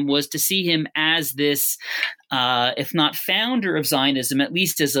to him was to see him as this, if not founder of Zionism, at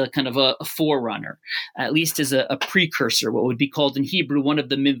least as a kind of a forerunner, at least as a precursor, what would be called in Hebrew one of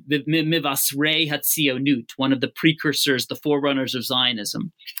the Mivasrei Hatzionut, one of the precursors, the forerunners of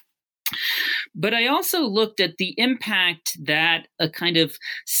Zionism. But I also looked at the impact that a kind of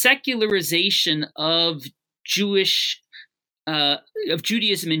secularization of Jewish of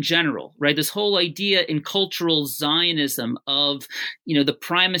Judaism in general, right? This whole idea in cultural Zionism of, the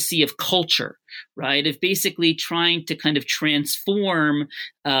primacy of culture, right? Of basically trying to kind of transform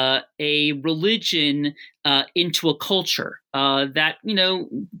a religion into a culture that,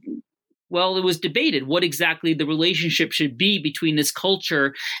 well, it was debated what exactly the relationship should be between this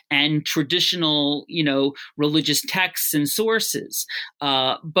culture and traditional, religious texts and sources.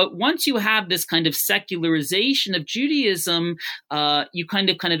 But once you have this kind of secularization of Judaism, you kind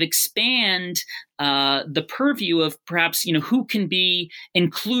of expand the purview of perhaps, who can be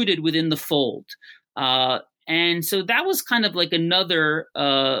included within the fold. And so that was kind of like another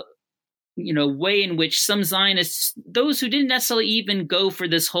way in which some Zionists, those who didn't necessarily even go for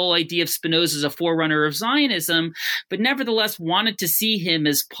this whole idea of Spinoza as a forerunner of Zionism, but nevertheless wanted to see him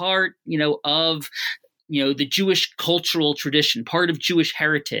as part, of the Jewish cultural tradition, part of Jewish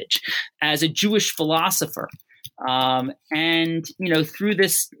heritage, as a Jewish philosopher. And, through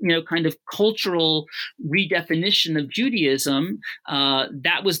this, kind of cultural redefinition of Judaism,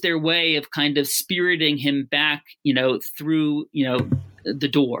 that was their way of kind of spiriting him back, through, the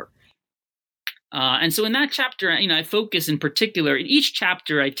door. And so in that chapter, I focus in particular, in each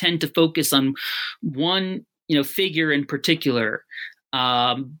chapter, I tend to focus on one, figure in particular,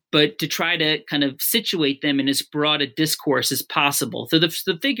 but to try to kind of situate them in as broad a discourse as possible. So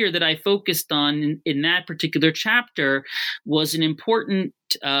the figure that I focused on in that particular chapter was an important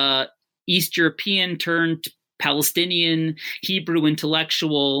East European turned Palestinian Hebrew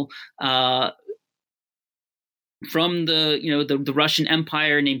intellectual from the Russian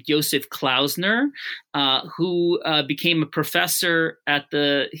Empire named Yosef Klausner, who became a professor at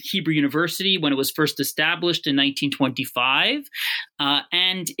the Hebrew University when it was first established in 1925.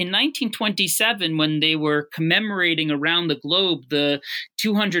 And in 1927, when they were commemorating around the globe the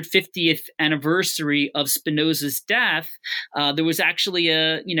 250th anniversary of Spinoza's death, there was actually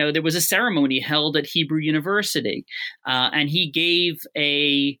there was a ceremony held at Hebrew University, and he gave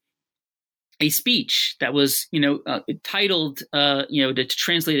a speech that was, titled, to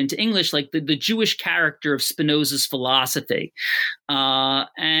translate into English, like the Jewish character of Spinoza's philosophy.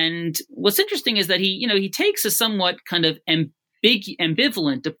 And what's interesting is that he takes a somewhat kind of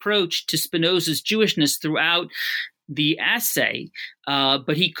ambivalent approach to Spinoza's Jewishness throughout the essay,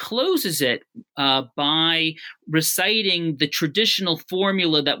 but he closes it by reciting the traditional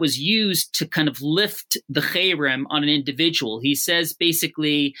formula that was used to kind of lift the cherem on an individual. He says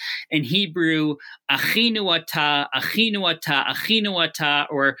basically in Hebrew, "Achinu ata, achinu ata, achinu ata,"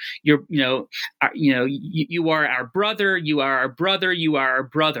 or you are our brother, you are our brother, you are our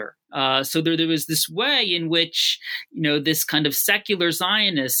brother. So there was this way in which, this kind of secular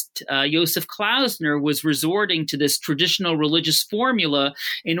Zionist, Yosef Klausner, was resorting to this traditional religious formula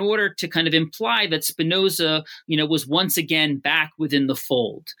in order to kind of imply that Spinoza, was once again back within the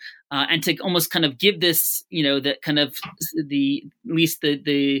fold. And to almost kind of give this, that kind of at least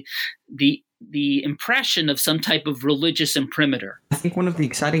the impression of some type of religious imprimatur. I think one of the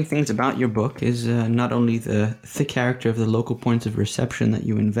exciting things about your book is not only the character of the local points of reception that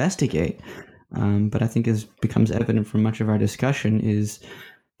you investigate, but I think as becomes evident from much of our discussion is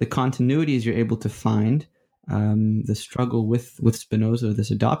the continuities you're able to find, the struggle with Spinoza,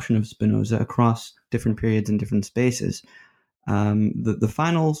 this adoption of Spinoza across different periods and different spaces. The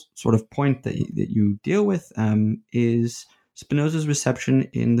final sort of point that you deal with is Spinoza's reception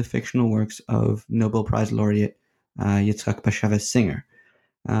in the fictional works of Nobel Prize laureate Yitzhak Bashevis Singer.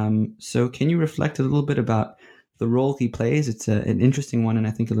 So can you reflect a little bit about the role he plays? It's an interesting one, and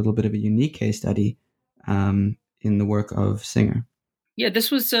I think a little bit of a unique case study in the work of Singer. Yeah,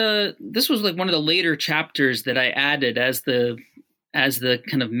 this was like one of the later chapters that I added as the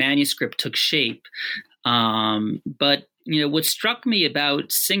kind of manuscript took shape. But what struck me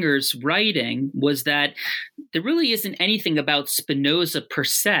about Singer's writing was that there really isn't anything about Spinoza per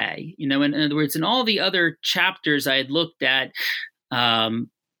se. In other words, in all the other chapters I had looked at,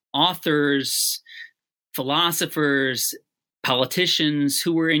 authors, philosophers, politicians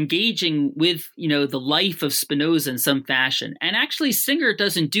who were engaging with, the life of Spinoza in some fashion. And actually, Singer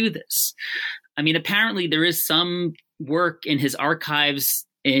doesn't do this. I mean, apparently there is some work in his archives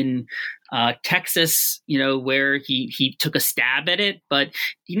in Texas, where he took a stab at it, but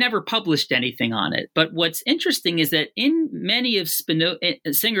he never published anything on it. But what's interesting is that in many of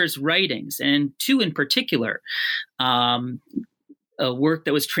Singer's writings, and two in particular, a work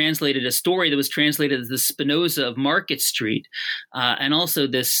that was translated, a story that was translated as the Spinoza of Market Street, and also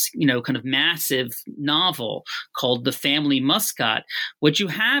this, kind of massive novel called The Family Muscat, what you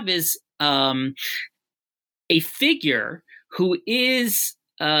have is a figure who is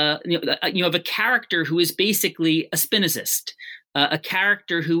of a character who is basically a Spinozist, a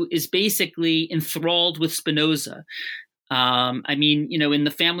character who is basically enthralled with Spinoza. In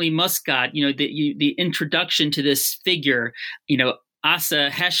the Family Muscat, the introduction to this figure, Asa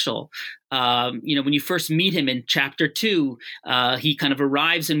Heschel, when you first meet him in chapter 2, he kind of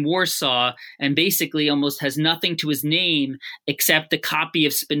arrives in Warsaw and basically almost has nothing to his name except a copy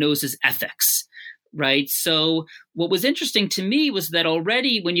of Spinoza's Ethics. Right. So what was interesting to me was that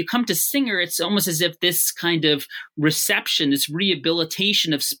already when you come to Singer, it's almost as if this kind of reception, this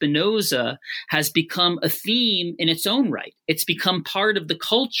rehabilitation of Spinoza has become a theme in its own right. It's become part of the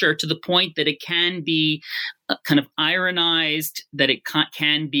culture to the point that it can be kind of ironized, that it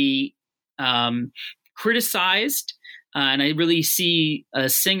can be criticized. And I really see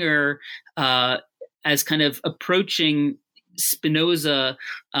Singer as kind of approaching Spinoza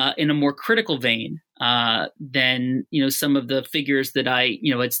in a more critical vein than some of the figures that I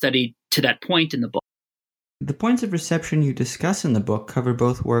had studied to that point in the book. The points of reception you discuss in the book cover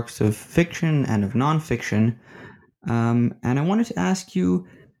both works of fiction and of nonfiction, and I wanted to ask you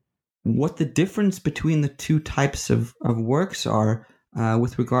what the difference between the two types of works are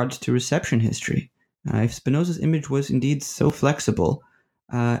with regards to reception history. If Spinoza's image was indeed so flexible,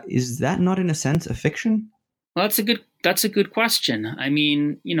 is that not in a sense a fiction? Well, that's a good question.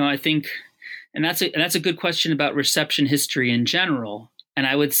 I think, and that's a good question about reception history in general. And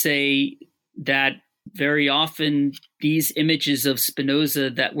I would say that very often these images of Spinoza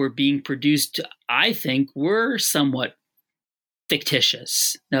that were being produced, I think, were somewhat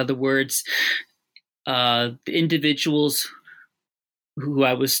fictitious. In other words, the individuals who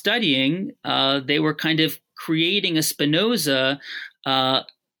I was studying, they were kind of creating a Spinoza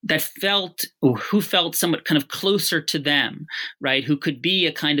who felt somewhat kind of closer to them, right? Who could be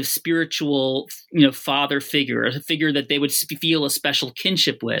a kind of spiritual, father figure, a figure that they would feel a special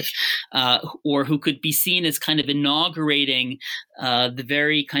kinship with, or who could be seen as kind of inaugurating the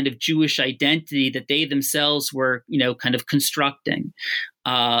very kind of Jewish identity that they themselves were, kind of constructing.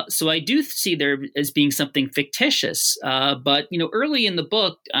 So I do see there as being something fictitious. But early in the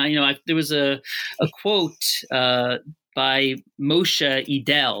book, there was a quote by Moshe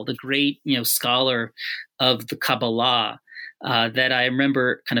Idel, the great, scholar of the Kabbalah, that I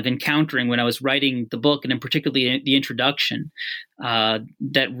remember kind of encountering when I was writing the book, and in particularly the introduction,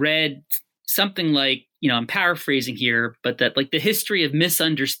 that read something like, I'm paraphrasing here, but that like the history of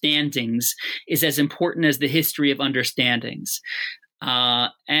misunderstandings is as important as the history of understandings.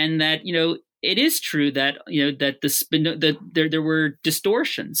 And that, it is true that, that there were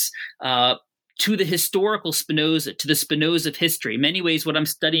distortions, to the historical Spinoza, to the Spinoza of history. In many ways, what I'm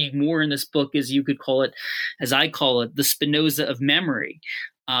studying more in this book is, you could call it, as I call it, the Spinoza of memory.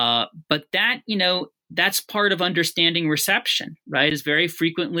 But that, that's part of understanding reception, right? Is very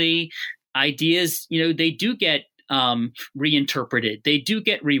frequently ideas, they do get reinterpreted, they do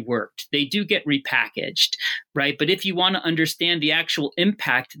get reworked, they do get repackaged, right? But if you want to understand the actual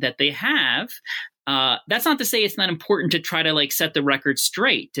impact that they have, that's not to say it's not important to try to set the record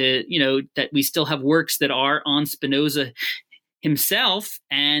straight, to, that we still have works that are on Spinoza himself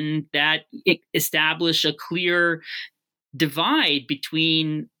and that establish a clear divide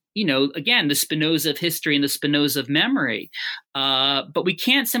between, again, the Spinoza of history and the Spinoza of memory. But we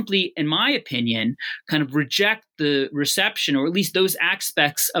can't simply, in my opinion, kind of reject the reception, or at least those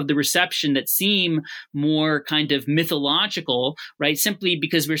aspects of the reception that seem more kind of mythological, right? Simply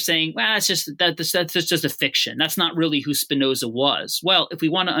because we're saying, well, that's just a fiction. That's not really who Spinoza was. Well, if we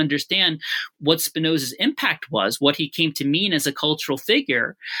want to understand what Spinoza's impact was, what he came to mean as a cultural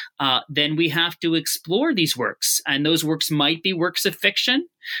figure, then we have to explore these works. And those works might be works of fiction.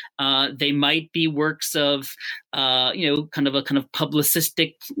 They might be works of, kind of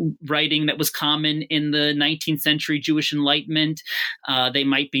publicistic writing that was common in the 19th century Jewish Enlightenment. They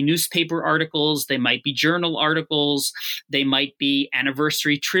might be newspaper articles. They might be journal articles. They might be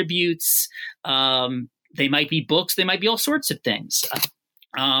anniversary tributes. They might be books. They might be all sorts of things.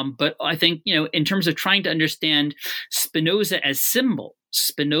 But I think, in terms of trying to understand Spinoza as symbol,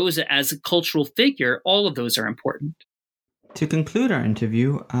 Spinoza as a cultural figure, all of those are important. To conclude our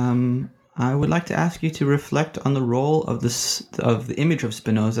interview, I would like to ask you to reflect on the role of the image of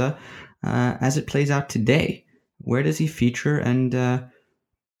Spinoza as it plays out today. Where does he feature, and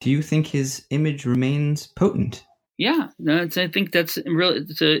do you think his image remains potent Yeah, I think that's really,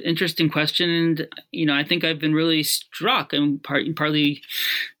 it's an interesting question, and I think I've been really struck, and partly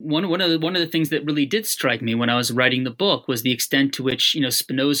one of the things that really did strike me when I was writing the book was the extent to which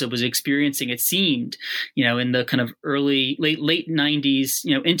Spinoza was experiencing, it seemed, in the kind of late 90s,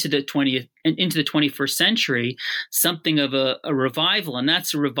 into the 21st century, something of a revival, and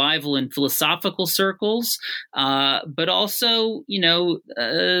that's a revival in philosophical circles, but also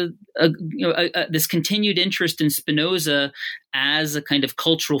this continued interest in Spinoza as a kind of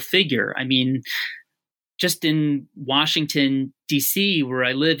cultural figure. I mean, just in Washington, D.C., where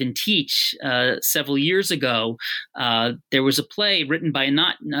I live and teach, several years ago, there was a play written by a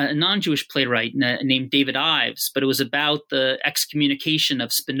non-Jewish playwright named David Ives, but it was about the excommunication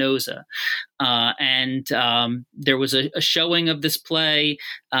of Spinoza. And there was a showing of this play,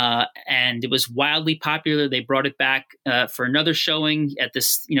 and it was wildly popular. They brought it back for another showing at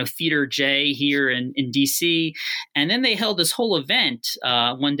this, Theater J here in D.C. And then they held this whole event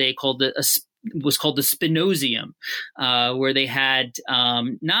one day called was called the Spinozium, where they had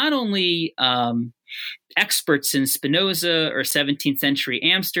not only experts in Spinoza or 17th century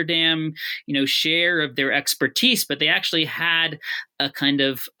Amsterdam, share of their expertise, but they actually had a kind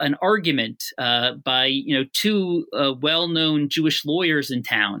of an argument by, two well-known Jewish lawyers in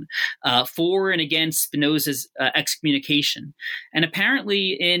town for and against Spinoza's excommunication. And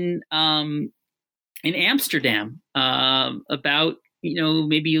apparently in Amsterdam, about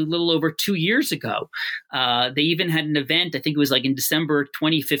maybe a little over 2 years ago, they even had an event, I think it was like in December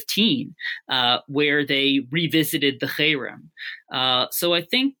 2015, where they revisited the Cherem. So I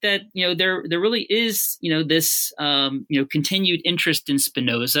think that, there really is, this, continued interest in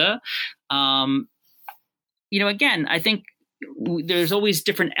Spinoza. Again, I think there's always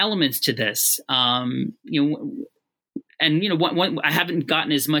different elements to this. And, one I haven't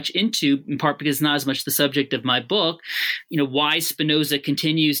gotten as much into, in part because it's not as much the subject of my book, why Spinoza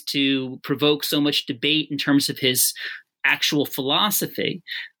continues to provoke so much debate in terms of his actual philosophy.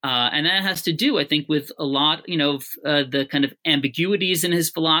 And that has to do, I think, with a lot, of the kind of ambiguities in his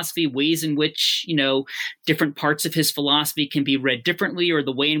philosophy, ways in which, different parts of his philosophy can be read differently, or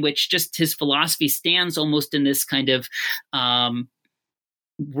the way in which just his philosophy stands almost in this kind of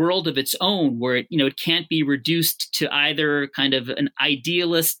world of its own, where it can't be reduced to either kind of an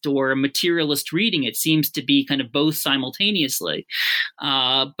idealist or a materialist reading. It seems to be kind of both simultaneously.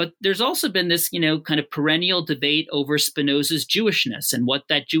 But there's also been this, kind of perennial debate over Spinoza's Jewishness and what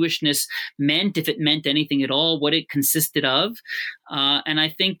that Jewishness meant, if it meant anything at all, what it consisted of. And I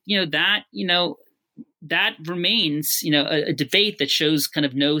think, that remains, a debate that shows kind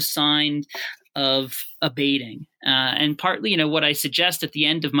of no sign of abating. And partly, what I suggest at the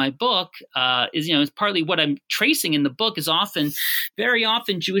end of my book is, is partly what I'm tracing in the book is very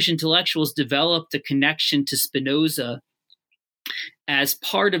often Jewish intellectuals developed a connection to Spinoza as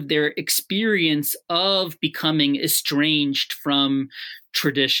part of their experience of becoming estranged from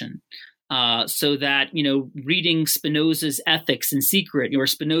tradition. So that, reading Spinoza's Ethics in secret, or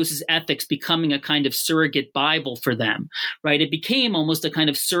Spinoza's Ethics becoming a kind of surrogate Bible for them, right? It became almost a kind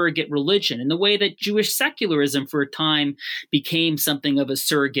of surrogate religion in the way that Jewish secularism for a time became something of a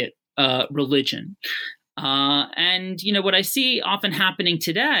surrogate religion. And, what I see often happening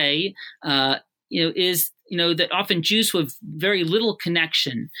today, is, that often Jews who have very little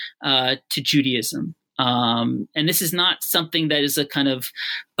connection to Judaism. And this is not something that is a kind of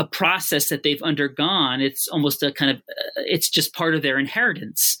a process that they've undergone. It's almost a kind of, it's just part of their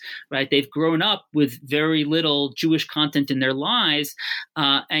inheritance, right? They've grown up with very little Jewish content in their lives,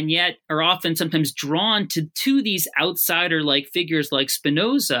 and yet are often sometimes drawn to these outsider-like figures like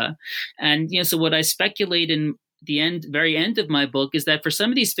Spinoza. And, so what I speculate in the very end of my book is that for some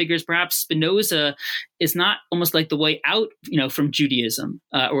of these figures, perhaps Spinoza is not almost like the way out, from Judaism,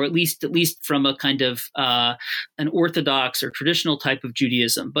 or at least from a kind of an orthodox or traditional type of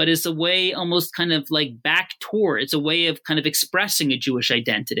Judaism, but is a way almost kind of like back toward. It's a way of kind of expressing a Jewish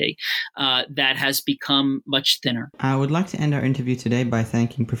identity that has become much thinner. I would like to end our interview today by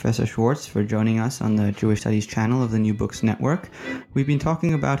thanking Professor Schwartz for joining us on the Jewish Studies channel of the New Books Network. We've been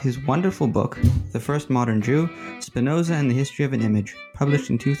talking about his wonderful book, The First Modern Jew, Spinoza and the History of an Image, published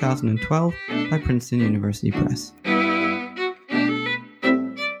in 2012 by Princeton University Press.